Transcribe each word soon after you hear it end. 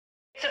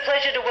It's a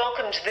pleasure to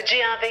welcome to the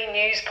GRV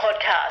News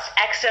podcast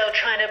Axel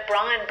trainer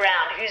Brian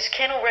Brown, whose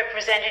kennel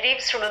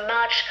representatives from a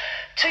March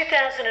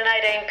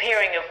 2018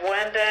 pairing of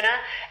Wormburner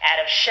out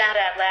of Shout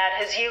Out Loud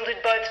has yielded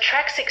both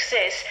track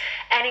success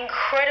and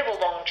incredible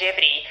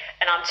longevity,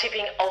 and I'm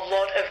tipping a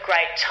lot of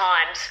great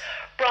times.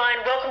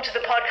 Brian, welcome to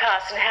the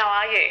podcast, and how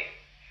are you?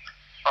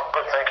 I'm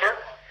good, thank you.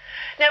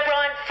 Now,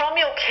 Brian, from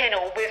your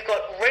kennel, we've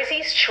got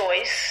Rezzie's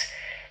Choice,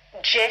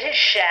 Jetta's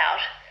Shout,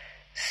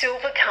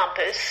 Silver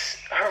Compass,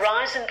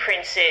 Horizon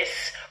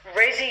Princess,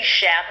 Rezzie's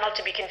Shout, not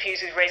to be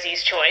confused with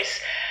Rezzie's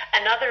Choice,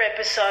 Another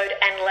Episode,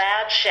 and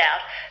Loud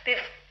Shout.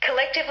 They've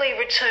collectively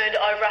returned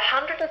over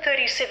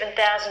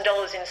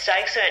 $137,000 in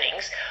stakes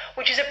earnings,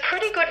 which is a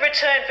pretty good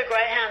return for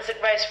greyhounds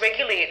that race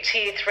regularly at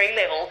Tier 3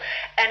 level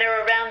and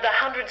are around the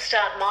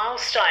 100-start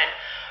milestone.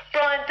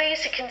 Brian,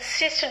 these are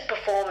consistent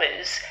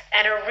performers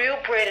and are real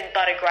bread and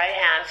butter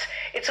greyhounds.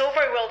 It's all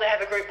very well to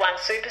have a Group 1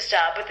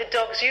 superstar, but the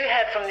dogs you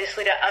have from this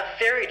litter are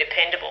very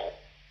dependable.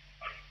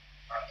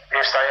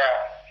 Yes, they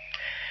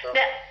are.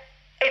 Now,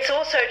 it's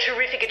also a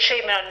terrific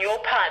achievement on your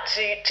part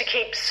to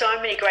keep so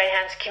many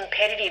greyhounds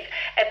competitive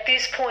at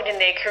this point in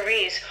their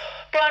careers.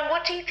 Brian,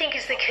 what do you think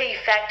is the key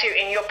factor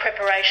in your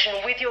preparation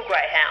with your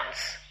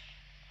greyhounds?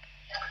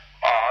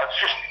 It's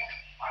just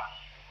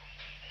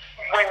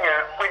when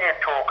you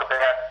talk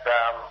about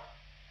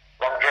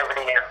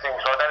longevity and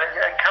things like that,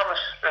 it comes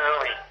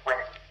early when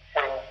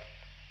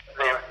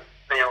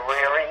they're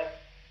rearing,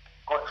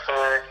 good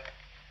food,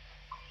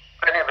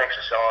 plenty of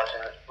exercise,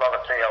 and a lot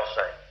of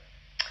TLC.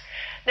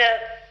 Now,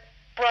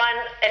 Brian,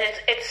 and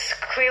it's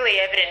clearly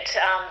evident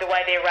the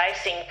way they're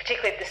racing,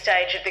 particularly at the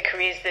stage of the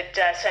careers that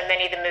so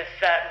many of them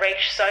have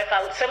reached so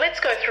far. So let's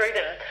go through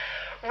them.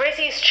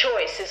 Rezzie's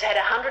Choice has had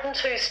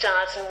 102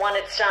 starts and won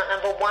at start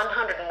number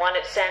 101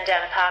 at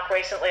Sandown Park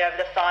recently over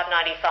the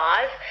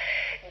 595.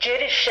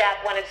 Jetta's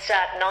Shout won at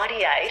start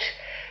 98.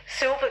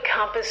 Silver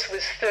Compass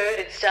was third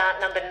at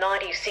start number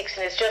 96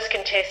 and has just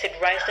contested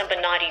race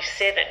number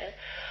 97.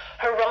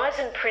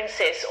 Horizon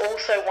Princess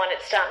also won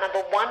at start number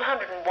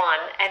 101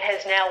 and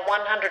has now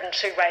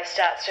 102 race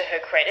starts to her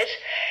credit.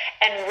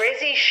 And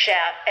Rezzie's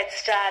Shout at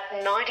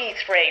start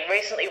 93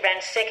 recently ran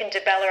second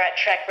to Ballarat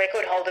track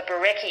record holder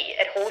Barecki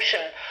at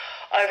Horsham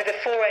over the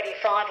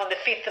 485 on the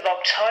 5th of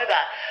October.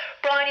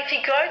 Brian, if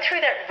you go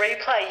through that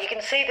replay, you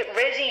can see that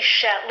Rezzie's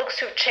Shout looks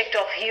to have checked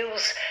off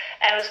heels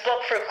and was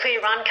blocked for a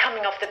clear run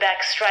coming off the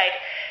back straight,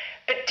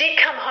 but did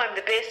come home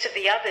the best of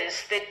the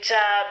others that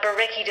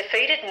Barecki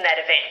defeated in that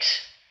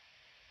event.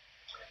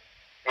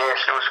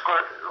 Yes, it was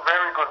good,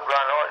 very good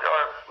run. I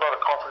have a lot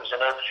of confidence in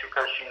her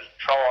because she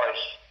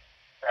tries,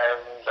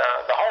 and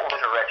the whole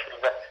litter actually,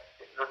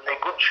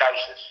 they're good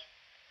chasers,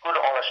 good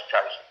honest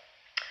chasers.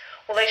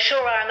 Well, they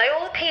sure are, and they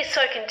all appear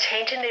so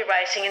content in their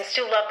racing and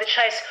still love the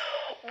chase.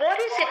 What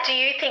is it, do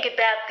you think,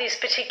 about this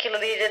particular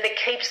litter that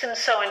keeps them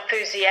so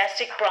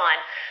enthusiastic,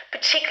 Brian,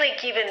 particularly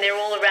given they're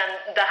all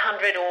around the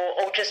 100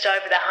 or just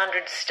over the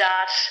 100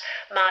 start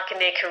mark in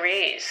their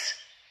careers?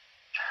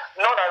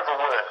 Not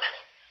overworked.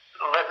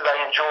 They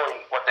enjoy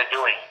what they're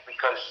doing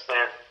because they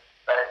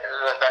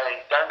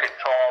don't get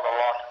trialled a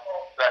lot.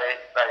 They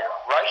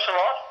race a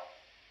lot,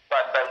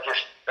 but they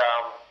just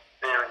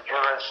their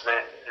endurance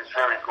is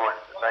very good.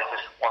 They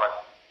just want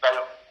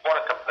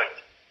to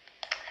compete.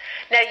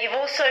 Now, you've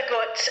also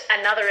got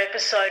Another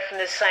Episode from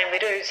the same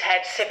litter who's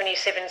had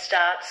 77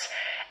 starts,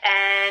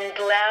 and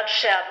Loud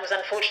Shout was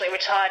unfortunately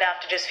retired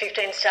after just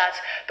 15 starts,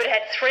 but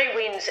had 3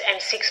 wins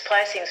and 6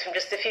 placings from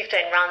just the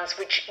 15 runs,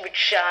 which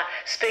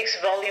speaks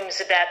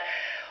volumes about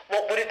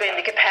what would have been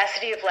the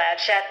capacity of Loud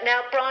Shout.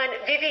 Now, Brian,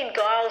 Vivian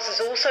Giles has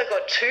also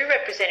got 2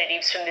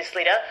 representatives from this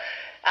litter.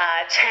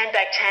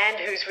 Tanback Tand,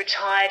 who's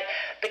retired,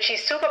 but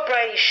she's still got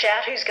Brady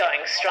Shout, who's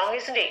going strong,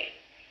 isn't he?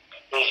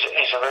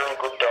 He's a very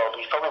good dog.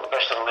 He's probably the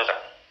best of the litter.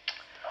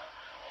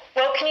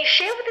 Well, can you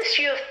share with us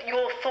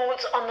your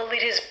thoughts on the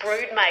litter's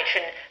brood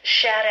matron,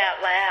 Shout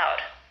Out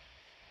Loud?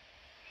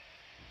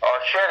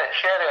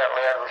 Shout Out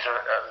Loud was a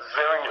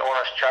very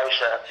honest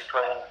chaser.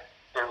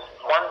 There was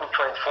one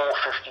between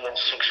 450 and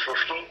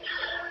 650,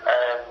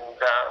 and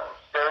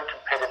very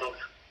competitive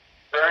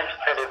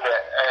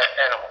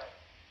animal.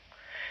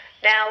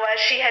 Now,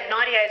 she had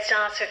 98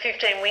 starts for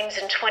 15 wins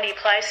and 20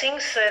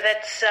 placings, so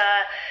that's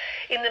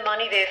in the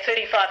money there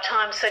 35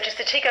 times, so just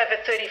a tick over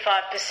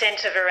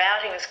 35% of her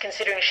outings,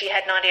 considering she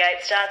had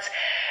 98 starts.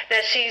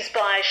 Now, she's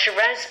by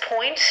Shiraz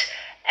Point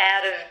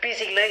out of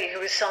Busy Lee,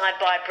 who was signed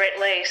by Brett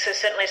Lee, so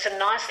certainly some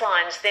nice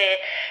lines there.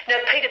 Now,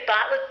 Peter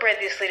Bartlett bred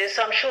this litter,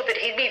 so I'm sure that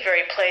he'd be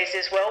very pleased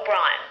as well,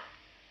 Brian.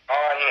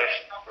 Oh,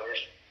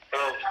 yes.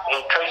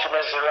 He treats them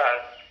as their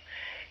own.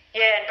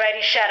 Yeah, and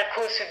Brady Shout, of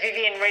course, for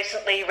Vivian,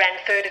 recently ran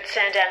third at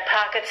Sandown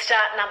Park at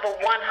start number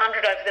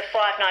 100 over the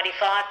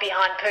 595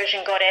 behind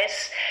Persian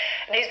Goddess.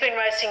 And he's been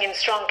racing in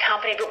strong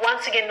company, but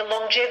once again, the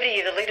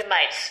longevity of the litter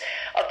mates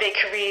of their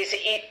careers,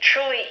 it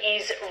truly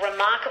is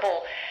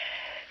remarkable.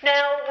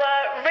 Now,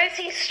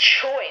 Rezzie's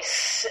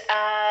Choice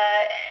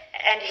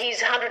and his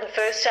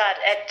 101st start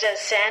at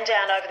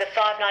Sandown over the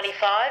 595,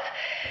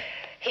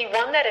 He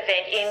won that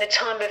event in the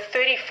time of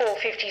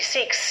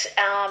 34.56,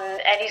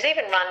 and he's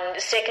even run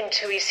second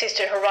to his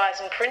sister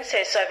Horizon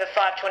Princess over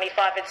 5.25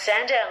 at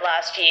Sandown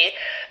last year.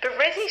 But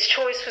Rezzy's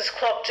Choice was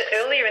clocked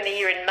earlier in the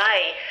year in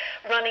May,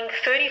 running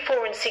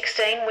 34 and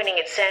 16, winning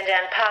at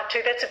Sandown Park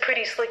too. That's a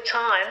pretty slick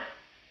time.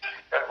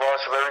 It was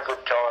a very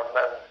good time.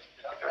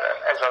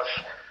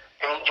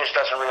 He just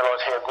doesn't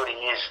realise how good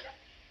he is.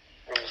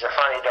 He's a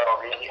funny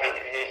dog.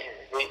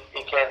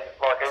 He can,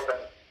 like,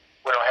 even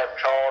when I have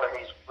trialled him,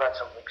 he's run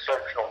some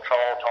exceptional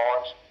trial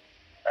times.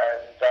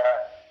 And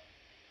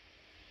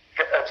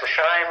it's a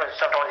shame, and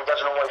sometimes he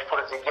doesn't always put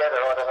it together.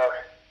 I don't know,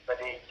 but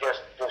he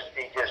just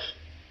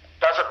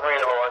doesn't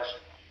realise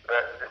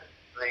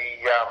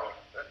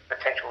the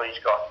potential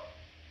he's got.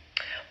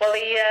 Well,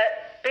 he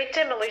beat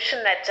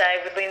Demolition that day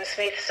with Lynn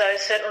Smith, so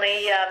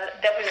certainly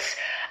that was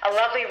a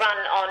lovely run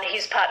on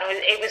his part.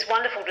 It was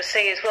wonderful to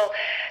see as well.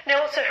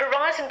 Now, also,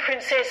 Horizon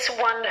Princess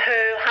won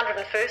her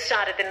 101st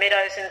start at the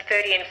Meadows in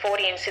 30 and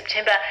 40 in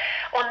September.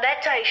 On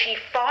that day, she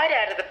fired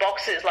out of the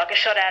boxes like a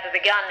shot out of the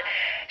gun.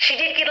 She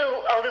did get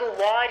a little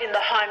wide in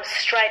the home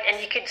straight, and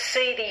you could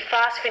see the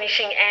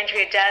fast-finishing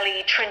Andrea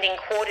Daly trending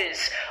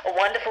quarters. A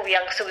wonderful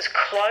youngster was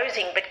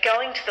closing, but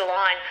going to the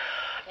line,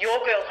 your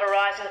girl,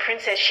 Horizon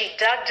Princess, she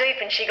dug deep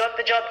and she got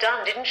the job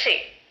done, didn't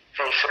she?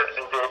 She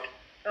certainly did.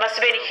 Must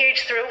have been a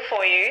huge thrill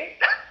for you.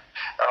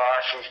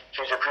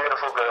 She's a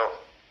beautiful girl.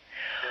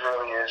 She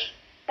really is.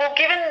 Well,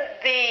 given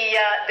the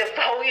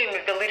volume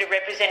of the litter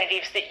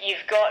representatives that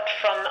you've got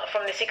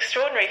from this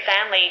extraordinary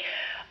family,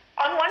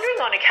 I'm wondering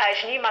on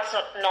occasion, you must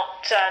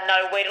not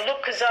know where to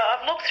look, because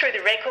I've looked through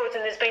the records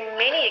and there's been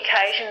many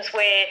occasions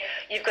where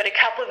you've got a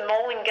couple of them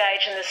all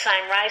engaged in the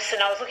same race,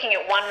 and I was looking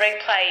at one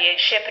replay at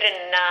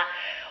Shepparton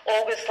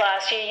August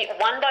last year,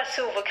 won by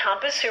Silver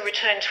Compass, who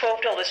returned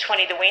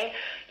 $12.20 to win.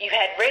 You've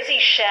had Rezzy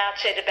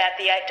Shout at about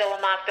the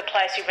 $8 mark, the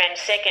place who ran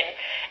second,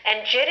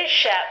 and Jetta's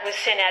Shout was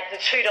sent out the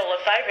 $2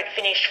 favourite,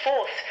 finished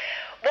fourth.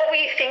 What were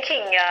you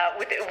thinking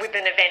with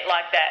an event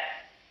like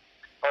that?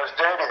 I was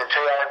dirty. The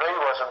TAB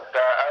wasn't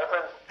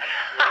open.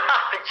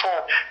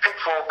 Pick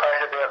four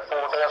paid about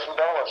 $4,000.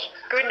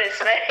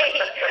 Goodness me.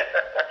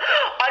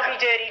 I'd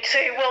be dirty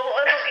too. Well,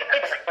 look,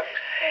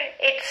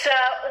 it's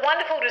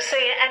wonderful to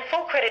see, and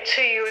full credit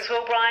to you as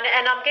well, Brian.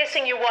 And I'm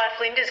guessing your wife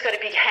Linda's got a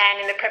big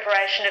hand in the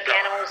preparation of the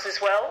animals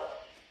as well?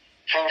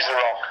 She's the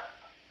rock.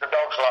 The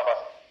dogs love her.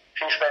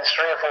 She spends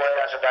 3 or 4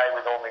 hours a day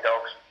with all my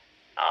dogs.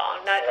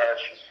 Oh, no.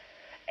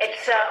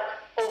 It's a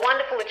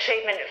wonderful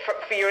achievement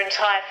for your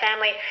entire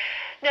family.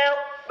 Now,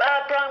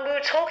 Brian, we were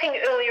talking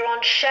earlier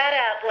on Shout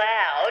Out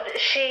Loud.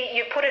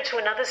 You put her to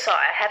another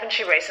sire, haven't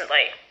you,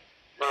 recently?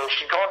 Yeah,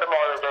 she's gone to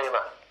my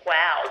Redeemer.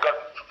 Wow. We've got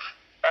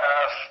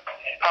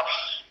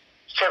pups,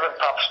 7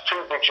 pups,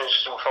 2 bitches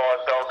and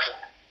 5 dogs,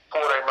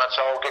 14 months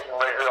old, getting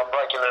ready. I'm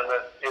breaking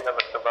in them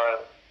at the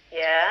moment.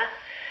 Yeah.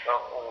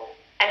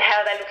 And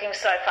how are they looking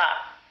so far?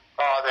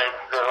 Oh,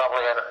 they're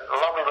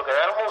lovely looking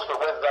animals,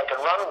 but whether they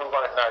can run, we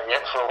won't know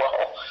yet for a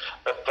while.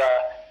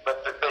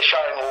 But they're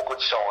showing all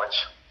good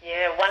signs.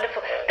 Yeah,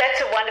 wonderful.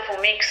 That's a wonderful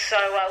mix, so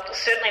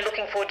certainly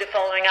looking forward to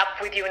following up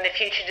with you in the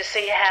future to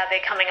see how they're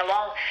coming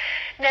along.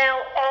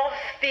 Now, of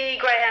the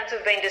greyhounds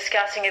we've been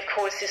discussing, of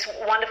course, this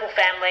wonderful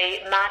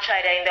family, March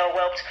 18, they were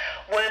whelped,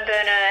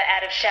 Wormburner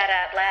out of Shout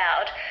Out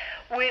Loud.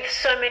 With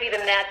so many of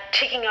them now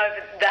ticking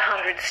over the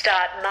 100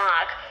 start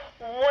mark,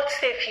 what's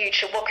their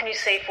future? What can you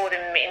see for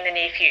them in the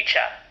near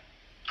future?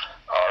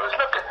 Oh,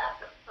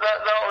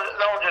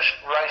 they'll just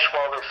race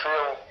while they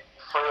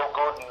feel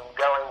good and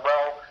going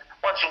well.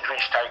 Once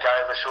injuries take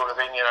over, sort of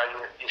thing,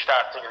 you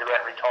start thinking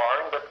about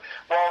retiring. But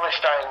while they're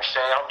staying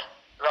sound,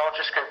 they'll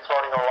just keep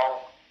plodding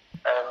along,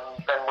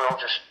 and then we'll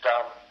just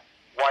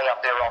weigh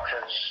up their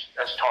options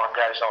as time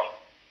goes on.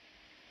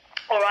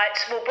 All right.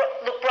 Well,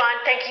 look, Brian,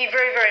 thank you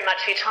very, very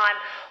much for your time.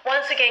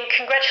 Once again,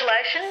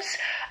 congratulations.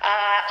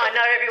 I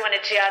know everyone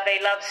at GRB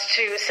loves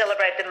to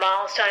celebrate the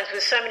milestones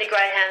with so many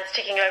greyhounds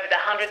ticking over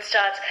the 100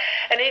 starts,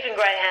 and even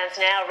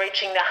greyhounds now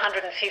reaching the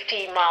 150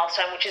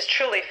 milestone, which is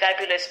truly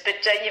fabulous.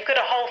 But you've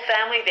got a whole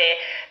family there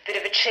that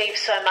have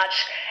achieved so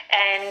much,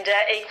 and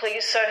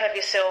equally so have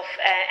yourself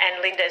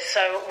and Linda.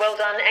 So well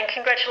done and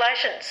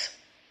congratulations.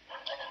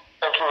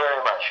 Thank you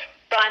very much.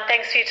 Brian,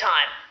 thanks for your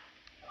time.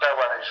 No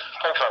worries.